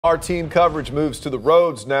Our team coverage moves to the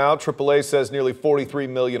roads now. AAA says nearly 43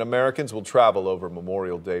 million Americans will travel over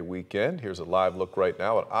Memorial Day weekend. Here's a live look right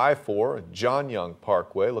now at I-4 and John Young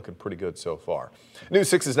Parkway. Looking pretty good so far. News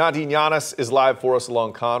 6's Nadine Yanis is live for us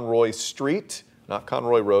along Conroy Street, not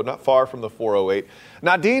Conroy Road, not far from the 408.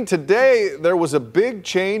 Nadine, today there was a big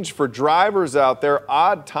change for drivers out there.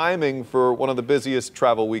 Odd timing for one of the busiest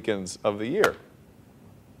travel weekends of the year.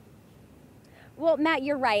 Well, Matt,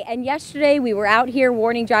 you're right. And yesterday we were out here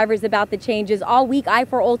warning drivers about the changes. All week,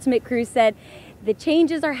 I-4 Ultimate crew said the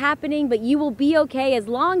changes are happening, but you will be okay as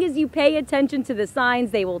long as you pay attention to the signs.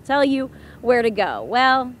 They will tell you where to go.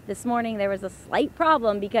 Well, this morning there was a slight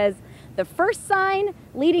problem because the first sign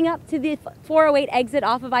leading up to the 408 exit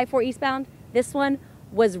off of I-4 eastbound, this one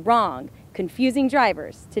was wrong, confusing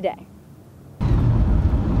drivers today.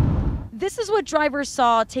 This is what drivers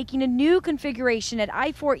saw taking a new configuration at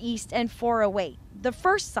I-4 East and 408. The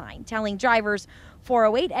first sign telling drivers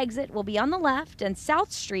 408 exit will be on the left and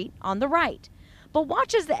South Street on the right. But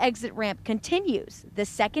watch as the exit ramp continues. The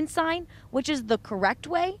second sign, which is the correct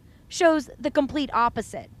way, shows the complete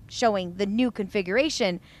opposite, showing the new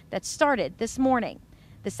configuration that started this morning.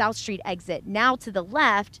 The South Street exit now to the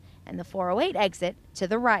left and the 408 exit to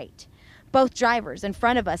the right. Both drivers in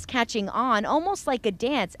front of us catching on almost like a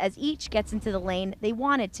dance as each gets into the lane they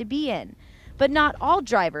wanted to be in. But not all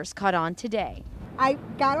drivers caught on today. I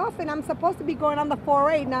got off and I'm supposed to be going on the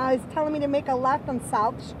 408. Now it's telling me to make a left on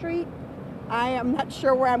South Street. I am not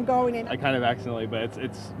sure where I'm going. I kind of accidentally, but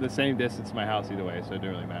it's the same distance to my house either way, so it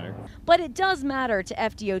didn't really matter. But it does matter to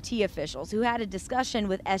FDOT officials who had a discussion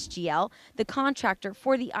with SGL, the contractor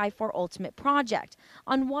for the I-4 Ultimate project,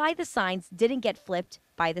 on why the signs didn't get flipped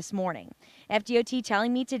by this morning. FDOT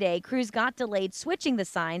telling me today crews got delayed switching the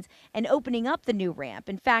signs and opening up the new ramp.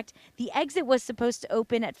 In fact, the exit was supposed to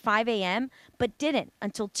open at 5 a.m., but didn't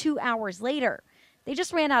until 2 hours later. They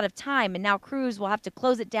just ran out of time, and now crews will have to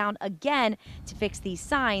close it down again to fix these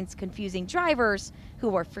signs, confusing drivers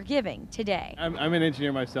who are forgiving today. I'm an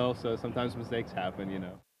engineer myself, so sometimes mistakes happen, you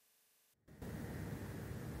know.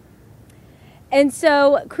 And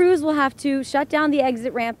so crews will have to shut down the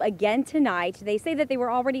exit ramp again tonight. They say that they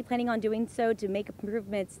were already planning on doing so to make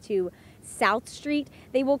improvements to South Street.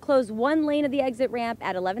 They will close one lane of the exit ramp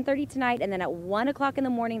at 11:30 tonight, and then at 1 o'clock in the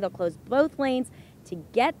morning, they'll close both lanes to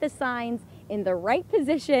get the signs in the right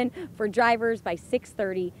position for drivers by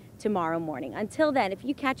 6:30 tomorrow morning. Until then, if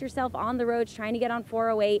you catch yourself on the roads trying to get on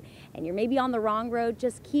 408 and you're maybe on the wrong road,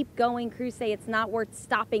 just keep going. Crews say it's not worth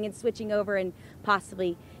stopping and switching over and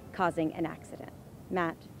possibly causing an accident.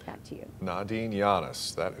 Matt, back to you. Nadine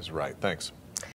Yanis, that is right. Thanks.